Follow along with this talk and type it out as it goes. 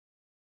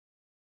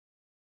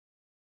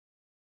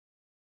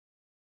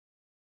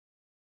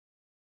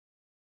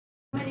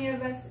Many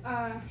of us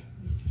have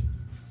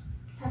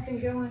been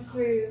going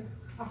through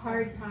a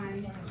hard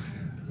time.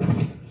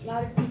 A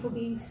lot of people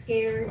being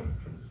scared.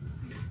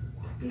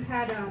 We've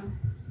had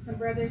some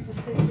brothers and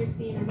sisters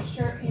being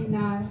in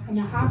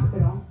the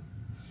hospital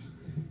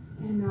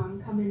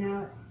and coming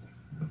out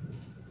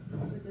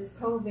with this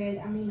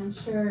COVID. I mean, I'm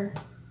sure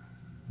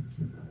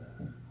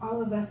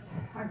all of us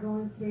are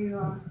going through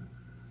a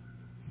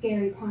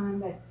scary time,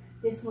 but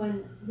this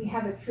one, we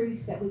have a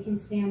truth that we can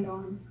stand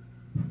on.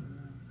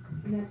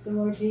 And that's the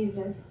Lord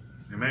Jesus.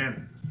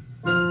 Amen.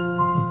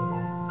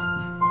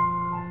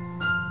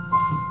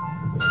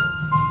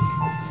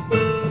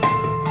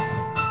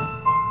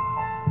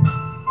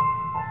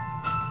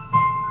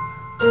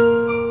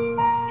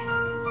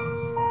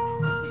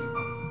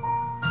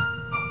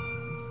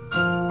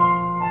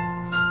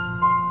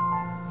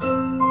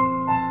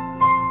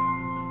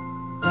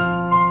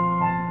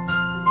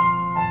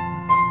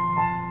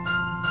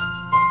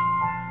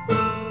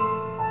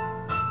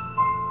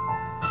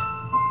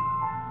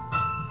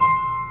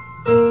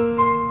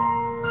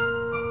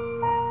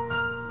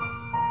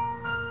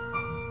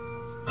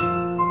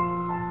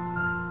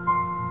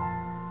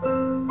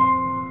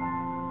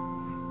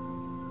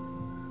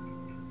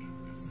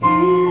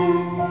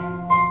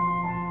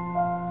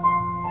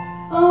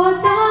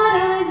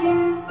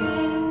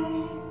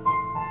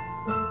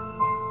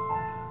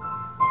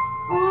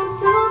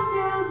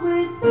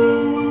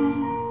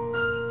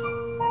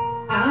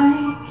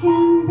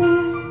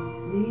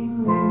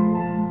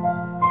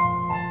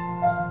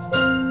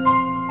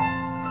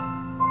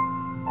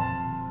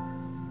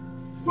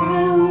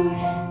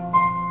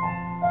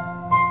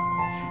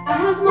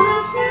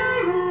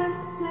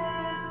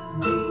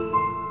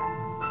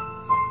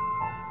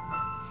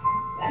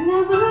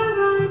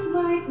 Never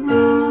right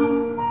now.